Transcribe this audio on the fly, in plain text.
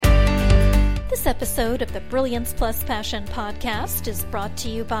This episode of the Brilliance Plus Passion podcast is brought to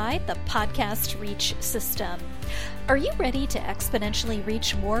you by the Podcast Reach System. Are you ready to exponentially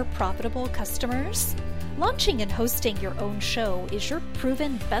reach more profitable customers? Launching and hosting your own show is your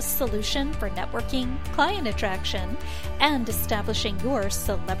proven best solution for networking, client attraction, and establishing your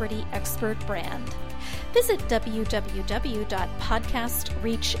celebrity expert brand. Visit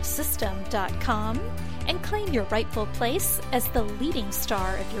www.podcastreachsystem.com and claim your rightful place as the leading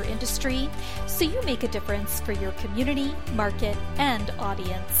star of your industry so you make a difference for your community, market, and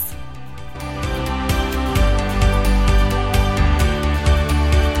audience.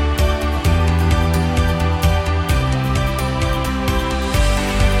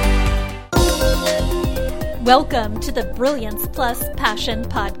 Welcome to the Brilliance Plus Passion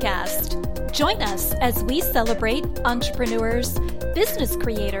podcast. Join us as we celebrate entrepreneurs, business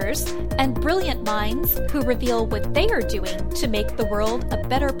creators, and brilliant minds who reveal what they are doing to make the world a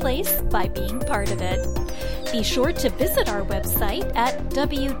better place by being part of it. Be sure to visit our website at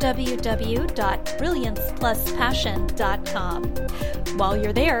www.brilliancepluspassion.com. While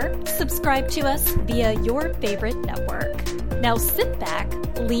you're there, subscribe to us via your favorite network. Now sit back,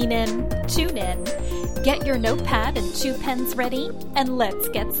 lean in, tune in, get your notepad and 2 pens ready, and let's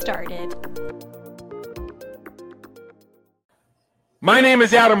get started. My name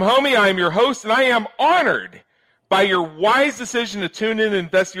is Adam Homey. I am your host, and I am honored by your wise decision to tune in and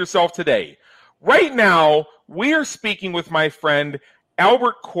invest in yourself today. Right now, we are speaking with my friend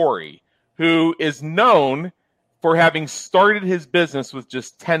Albert Corey, who is known for having started his business with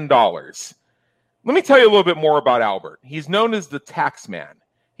just $10. Let me tell you a little bit more about Albert. He's known as the Taxman.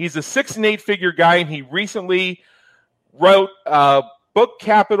 He's a 6- and 8-figure guy, and he recently wrote a book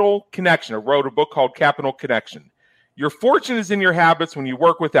called Capital Connection. Your fortune is in your habits when you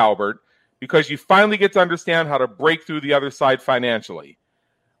work with Albert because you finally get to understand how to break through the other side financially.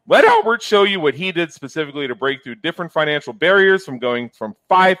 Let Albert show you what he did specifically to break through different financial barriers from going from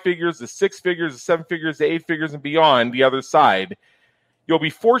 5 figures to 6 figures to 7 figures to 8 figures and beyond the other side. You'll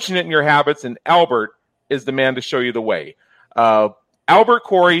be fortunate in your habits, and Albert is the man to show you the way. Albert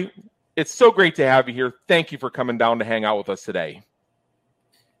Corey, it's so great to have you here. Thank you for coming down to hang out with us today.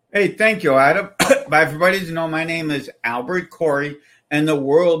 Hey, thank you, Adam. By everybody to know, my name is Albert Corey, and the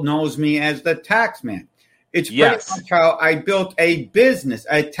world knows me as the Taxman. It's pretty much how I built a business,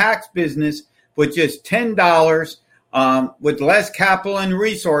 a tax business, with just $10, with less capital and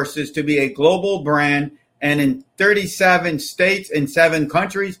resources to be a global brand, and in 37 states and 7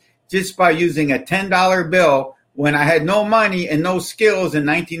 countries, just by using a $10 bill when I had no money and no skills in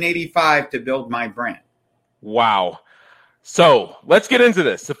 1985 to build my brand. Wow. So let's get into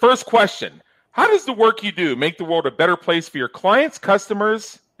this. The first question, how does the work you do make the world a better place for your clients,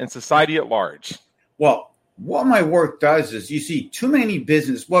 customers, and society at large? Well, what my work does is you see too many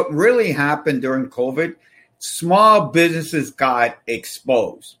businesses. What really happened during COVID, small businesses got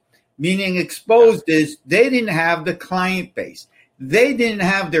exposed. Meaning exposed is they didn't have the client base. They didn't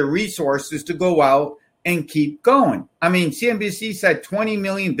have the resources to go out and keep going. I mean, CNBC said 20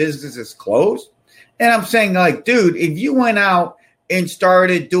 million businesses closed. And I'm saying, like, dude, if you went out and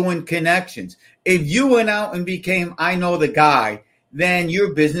started doing connections, if you went out and became I know the guy, then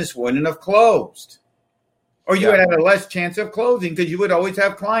your business wouldn't have closed. Or you would have a less chance of closing because you would always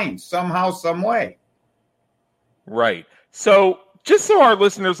have clients somehow, some way. Right. So just so our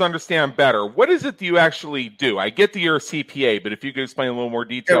listeners understand better, what is it that you actually do? I get that you're a CPA, but if you could explain a little more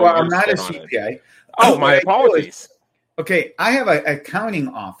detail. Yeah, well, I'm not a CPA. Oh, my apologies. Okay, I have an accounting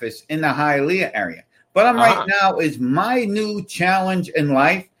office in the Hialeah area. But I'm right now is my new challenge in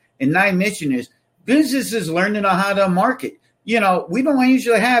life and my mission is businesses learn to know how to market. You know, we don't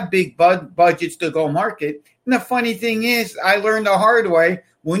usually have big budgets to go market. And the funny thing is, I learned the hard way.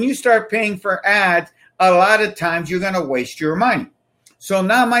 When you start paying for ads, a lot of times you're going to waste your money. So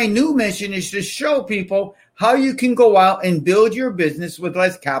now my new mission is to show people how you can go out and build your business with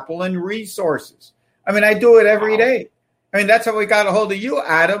less capital and resources. I mean, I do it every day. I mean, that's how we got a hold of you,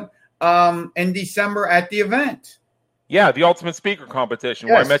 Adam. In December at the event. Yeah, the Ultimate Speaker Competition,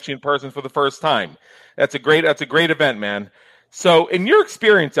 where I met you in person for the first time. That's a great event, man. So in your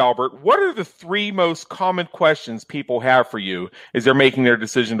experience, Albert, what are the 3 most common questions people have for you as they're making their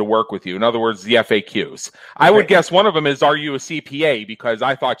decision to work with you? In other words, the FAQs. I would guess one of them is, are you a CPA? Because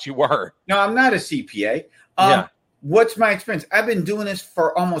I thought you were. No, I'm not a CPA. What's my experience? I've been doing this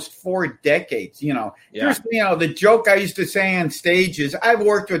for almost 4 decades. There's, the joke I used to say on stage is I've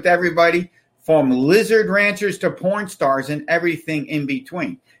worked with everybody from lizard ranchers to porn stars and everything in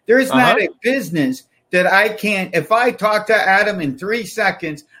between. There is not a business that I can, if I talk to Adam in 3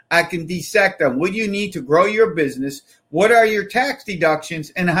 seconds, I can dissect them. What do you need to grow your business? What are your tax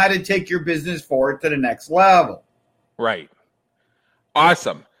deductions and how to take your business forward to the next level? Right.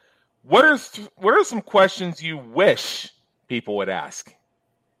 Awesome. What are some questions you wish people would ask?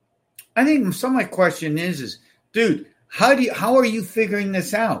 I think some of my question is, dude, how are you figuring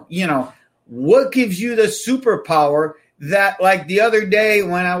this out? You know, what gives you the superpower that, like the other day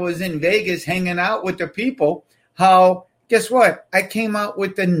when I was in Vegas hanging out with the people, guess what? I came out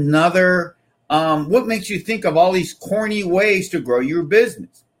with another, what makes you think of all these corny ways to grow your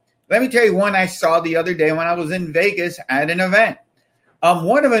business? Let me tell you one I saw the other day when I was in Vegas at an event.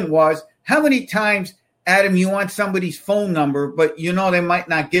 One of them was, how many times, Adam, you want somebody's phone number, but you know they might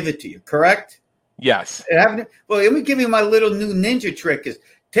not give it to you, correct? Yes. Well, let me give you my little new ninja trick is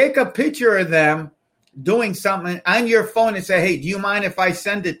take a picture of them doing something on your phone and say, hey, do you mind if I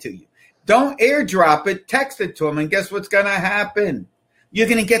send it to you? Don't airdrop it, text it to them, and guess what's going to happen? You're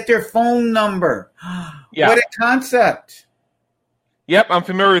going to get their phone number. Yeah. What a concept. Yep, I'm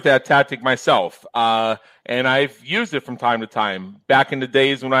familiar with that tactic myself, and I've used it from time to time. Back in the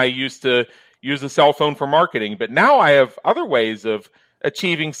days when I used to use a cell phone for marketing, but now I have other ways of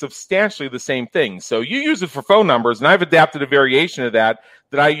achieving substantially the same thing. So you use it for phone numbers, and I've adapted a variation of that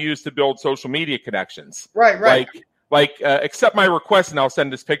I use to build social media connections. Right. Like accept my request, and I'll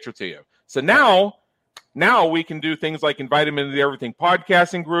send this picture to you. So now we can do things like invite them into the Everything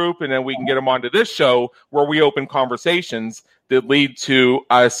Podcasting group, and then we can get them onto this show where we open conversations that lead to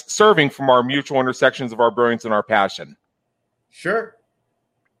us serving from our mutual intersections of our brilliance and our passion. Sure.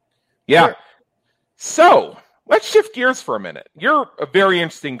 Yeah. Sure. So let's shift gears for a minute. You're a very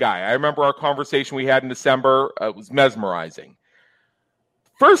interesting guy. I remember our conversation we had in December. It was mesmerizing.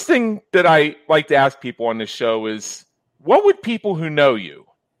 First thing that I like to ask people on this show is, what would people who know you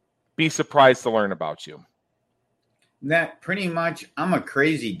be surprised to learn about you? That pretty much, I'm a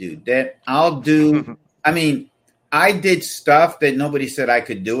crazy dude. That I'll do. I mean, I did stuff that nobody said I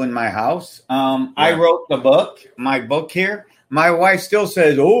could do in my house. I wrote my book here. My wife still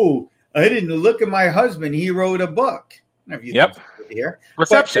says, "Oh, I didn't look at my husband. He wrote a book." Yep. Here.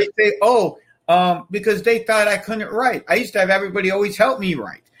 Perception. But they say, because they thought I couldn't write. I used to have everybody always help me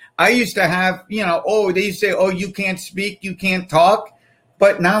write. I used to have, they used to say, you can't speak, you can't talk.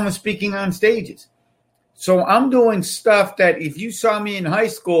 But now I'm speaking on stages. So I'm doing stuff that if you saw me in high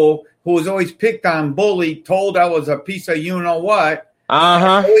school, who was always picked on, bullied, told I was a piece of you-know-what.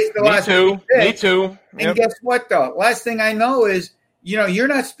 Me too. And guess what, though? Last thing I know is, you're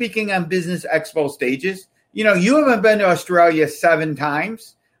not speaking on business expo stages. You haven't been to Australia 7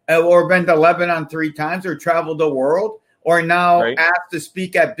 times or been to Lebanon 3 times or traveled the world or now asked to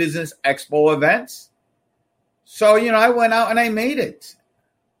speak at business expo events. So, I went out and I made it.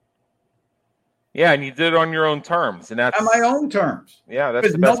 Yeah, and you did it on your own terms. And that's on my own terms. Yeah,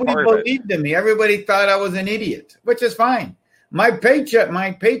 that's the best part of it. Nobody believed in me. Everybody thought I was an idiot, which is fine. My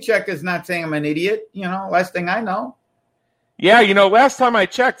paycheck is not saying I'm an idiot, last thing I know. Yeah, last time I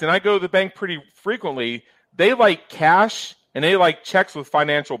checked, and I go to the bank pretty frequently, they like cash and they like checks with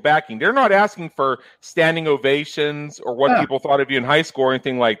financial backing. They're not asking for standing ovations or what people thought of you in high school or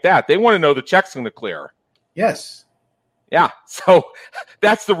anything like that. They want to know the check's going to clear. Yes. Yeah, so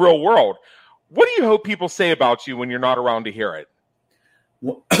that's the real world. What do you hope people say about you when you're not around to hear it?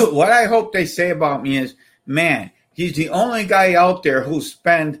 What I hope they say about me is, man, he's the only guy out there who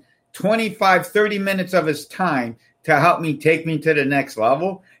spend 25, 30 minutes of his time to help me take me to the next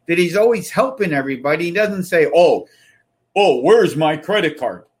level, that he's always helping everybody. He doesn't say, oh, where's my credit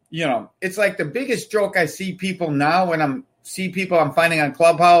card? It's like the biggest joke I see people now when I'm finding on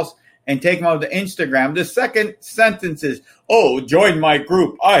Clubhouse and take them out to Instagram. The second sentence is, join my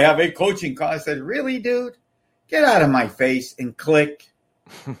group. I have a coaching call. I said, really, dude? Get out of my face and click.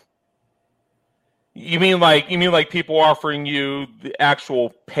 You mean like people offering you the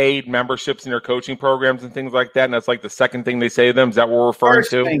actual paid memberships in their coaching programs and things like that? And that's like the second thing they say to them? Is that what we're referring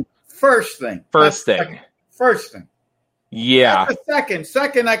to? First thing. First thing. Yeah. That's the second.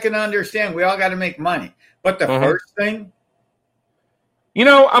 Second, I can understand. We all got to make money. But the first thing?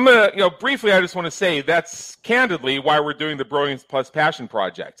 I'm going to, briefly, I just want to say that's candidly why we're doing the Brilliance Plus Passion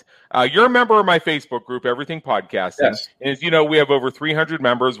Project. You're a member of my Facebook group, Everything Podcasting. Yes. And as you know, we have over 300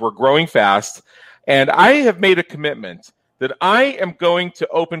 members. We're growing fast. And I have made a commitment that I am going to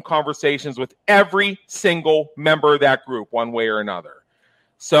open conversations with every single member of that group one way or another.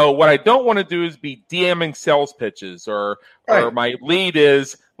 So what I don't want to do is be DMing sales pitches or my lead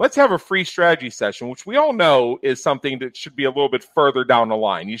is, let's have a free strategy session, which we all know is something that should be a little bit further down the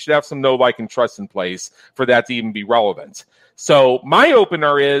line. You should have some know, like, and trust in place for that to even be relevant. So my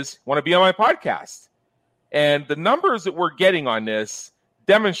opener is, want to be on my podcast? And the numbers that we're getting on this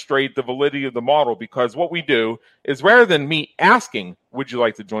demonstrate the validity of the model, because what we do is, rather than me asking, would you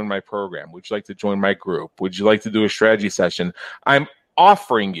like to join my program? Would you like to join my group? Would you like to do a strategy session? I'm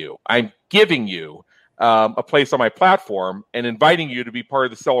offering you, I'm giving you a place on my platform and inviting you to be part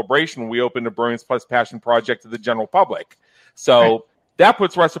of the celebration when we open the Brilliance Plus Passion Project to the general public. So that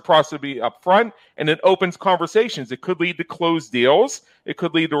puts reciprocity up front, and it opens conversations. It could lead to closed deals. It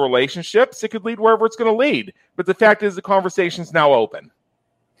could lead to relationships. It could lead wherever it's going to lead. But the fact is, the conversation's now open.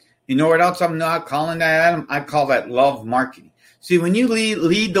 You know what else I'm not calling that, Adam? I call that love marketing. See, when you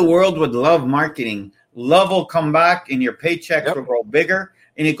lead the world with love marketing, love will come back and your paychecks will grow bigger.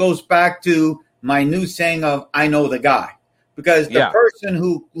 And it goes back to my new saying of, I know the guy. Because the person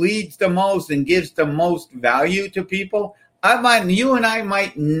who leads the most and gives the most value to people, you and I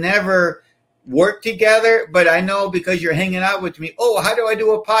might never work together, but I know because you're hanging out with me, oh, how do I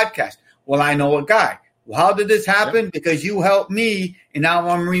do a podcast? Well, I know a guy. Well, how did this happen? Because you helped me, and now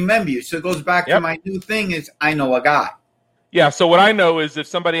I'm remember you. So it goes back to my new thing is, I know a guy. Yeah, so what I know is if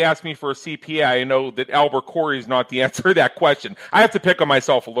somebody asks me for a CPA, I know that Albert Corey is not the answer to that question. I have to pick on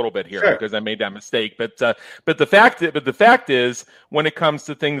myself a little bit here because I made that mistake. But the fact is, when it comes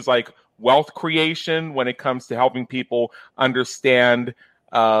to things like wealth creation, when it comes to helping people understand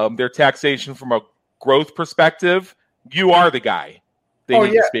their taxation from a growth perspective, you are the guy they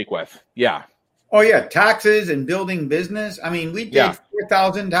need to speak with. Yeah. Oh, yeah. Taxes and building business. I mean, we did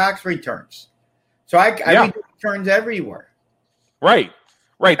 4,000 tax returns. So I do returns everywhere. Right.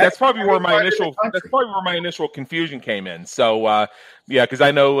 That's probably where my initial confusion came in. So, because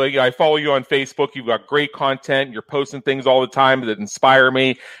I know I follow you on Facebook. You've got great content. You're posting things all the time that inspire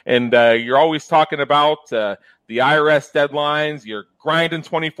me. And you're always talking about the IRS deadlines. You're grinding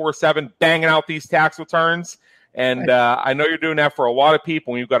 24/7, banging out these tax returns. And I know you're doing that for a lot of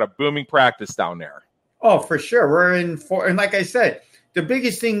people, and you've got a booming practice down there. Oh, for sure. We're in and like I said, the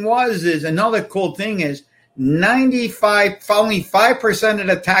biggest thing is another cool thing is only 5% of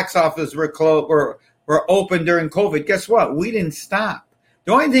the tax offices were open during COVID. Guess what? We didn't stop.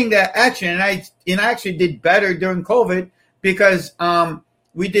 The only thing that I actually did better during COVID because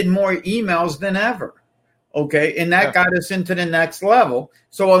we did more emails than ever. Okay, and that got us into the next level.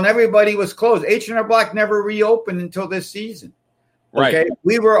 So when everybody was closed, H&R Block never reopened until this season. Okay,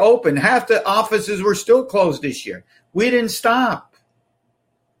 we were open. Half the offices were still closed this year. We didn't stop.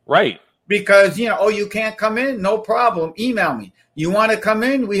 Right. Because, you can't come in, no problem. Email me. You want to come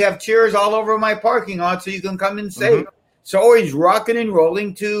in? We have chairs all over my parking lot so you can come and save. So always rocking and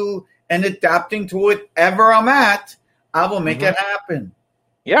rolling to and adapting to whatever I'm at. I will make it happen.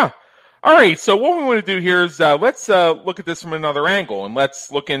 Yeah. All right. So what we want to do here is let's look at this from another angle, and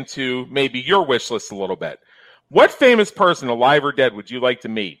let's look into maybe your wish list a little bit. What famous person, alive or dead, would you like to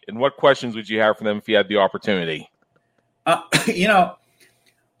meet? And what questions would you have for them if you had the opportunity?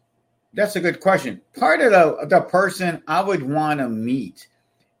 That's a good question. Part of the person I would want to meet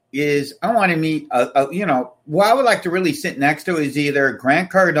is I want to meet, what I would like to really sit next to is either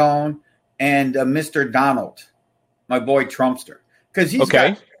Grant Cardone and Mr. Donald, my boy Trumpster, because he's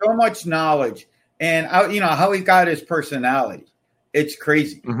got so much knowledge and, how he got his personality. It's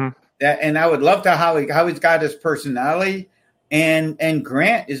crazy. And I would love to how he's got his personality. And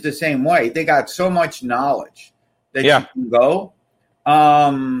Grant is the same way. They got so much knowledge that you can go.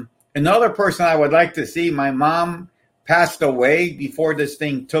 Another person I would like to see, my mom passed away before this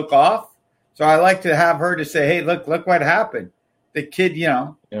thing took off. So I like to have her to say, hey, look what happened. The kid,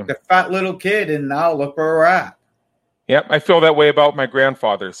 the fat little kid, and now look where we're at. Yep, I feel that way about my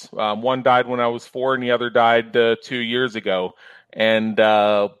grandfathers. One died when I was 4 and the other died 2 years ago. And,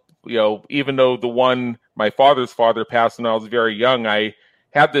 even though my father's father passed when I was very young, I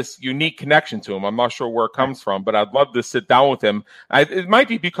had this unique connection to him. I'm not sure where it comes from, but I'd love to sit down with him. It might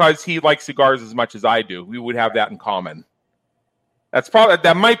be because he likes cigars as much as I do. We would have that in common.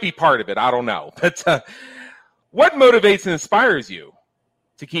 That might be part of it. I don't know. But what motivates and inspires you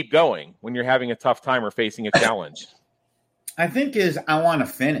to keep going when you're having a tough time or facing a challenge? I think I want to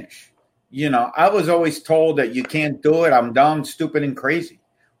finish. I was always told that you can't do it. I'm dumb, stupid, and crazy.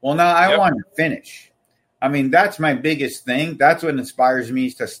 Well, now I want to finish. I mean, that's my biggest thing. That's what inspires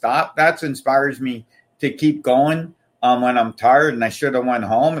me to stop. That inspires me to keep going when I'm tired and I should have went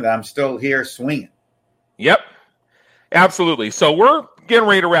home and I'm still here swinging. Yep, absolutely. So we're getting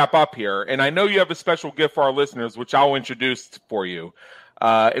ready to wrap up here. And I know you have a special gift for our listeners, which I'll introduce for you.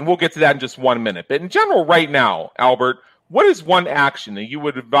 And we'll get to that in just 1 minute. But in general, right now, Albert, what is one action that you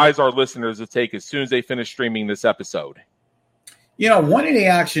would advise our listeners to take as soon as they finish streaming this episode? One of the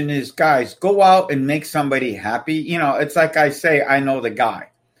action is, guys, go out and make somebody happy. It's like I say, I know the guy.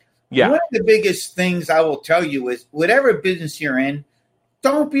 Yeah. One of the biggest things I will tell you is whatever business you're in,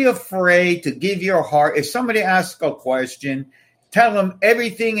 don't be afraid to give your heart. If somebody asks a question, tell them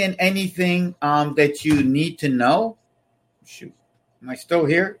everything and anything that you need to know. Shoot, am I still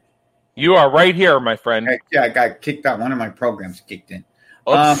here? You are right here, my friend. Yeah, I got kicked out. One of my programs kicked in.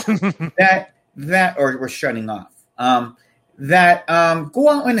 Oops. Or we're shutting off. Go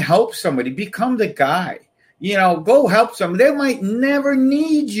out and help somebody. Become the guy. Go help somebody. They might never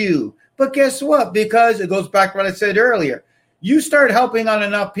need you. But guess what? Because it goes back to what I said earlier. You start helping on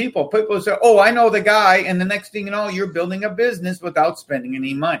enough people. People say, oh, I know the guy. And the next thing you know, you're building a business without spending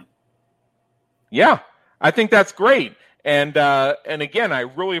any money. Yeah, I think that's great. And again, I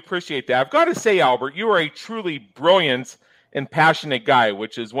really appreciate that. I've got to say, Albert, you are a truly brilliant and passionate guy,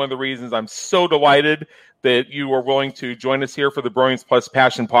 which is one of the reasons I'm so delighted that you are willing to join us here for the Brilliance Plus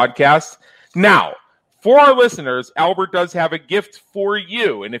Passion podcast. Now, for our listeners, Albert does have a gift for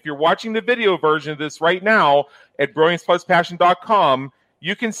you. And if you're watching the video version of this right now at brilliancepluspassion.com,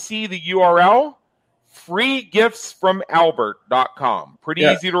 you can see the URL, freegiftsfromalbert.com. Pretty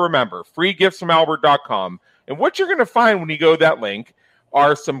easy to remember, freegiftsfromalbert.com. And what you're going to find when you go to that link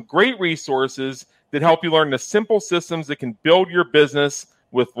are some great resources that help you learn the simple systems that can build your business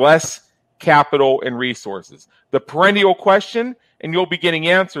with less capital and resources. The perennial question, and you'll be getting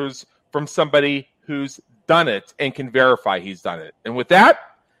answers from somebody who's done it and can verify he's done it. And with that,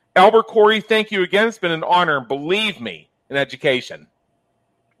 Albert Corey, thank you again. It's been an honor, believe me, in education.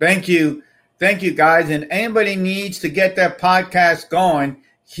 Thank you. Thank you, guys. And anybody needs to get that podcast going,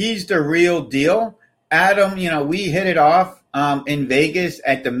 he's the real deal. Adam, we hit it off in Vegas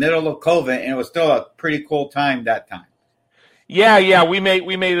at the middle of COVID, and it was still a pretty cool time that time. Yeah, we made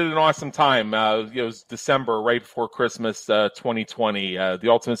it an awesome time. It was December, right before Christmas, 2020. The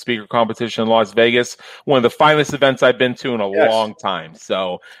Ultimate Speaker Competition in Las Vegas, one of the finest events I've been to in a long time.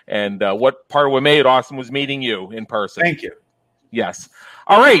 So, and what part of what made it awesome was meeting you in person. Thank you. Yes.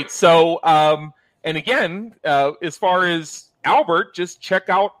 All right. So, and again, as far as Albert, just check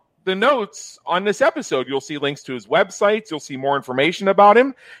out the notes on this episode. You'll see links to his websites. You'll see more information about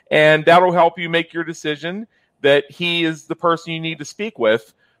him, and that'll help you make your decision that he is the person you need to speak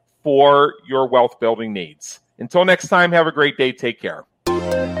with for your wealth building needs. Until next time, have a great day. Take care.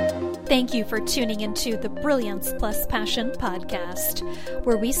 Thank you for tuning into the Brilliance Plus Passion podcast,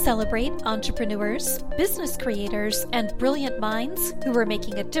 where we celebrate entrepreneurs, business creators, and brilliant minds who are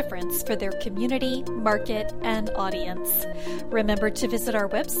making a difference for their community, market, and audience. Remember to visit our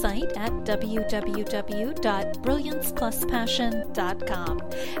website at www.brilliancepluspassion.com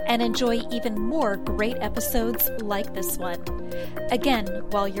and enjoy even more great episodes like this one. Again,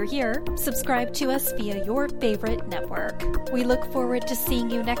 while you're here, subscribe to us via your favorite network. We look forward to seeing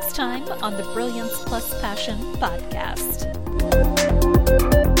you next time on the Brilliance Plus Passion podcast.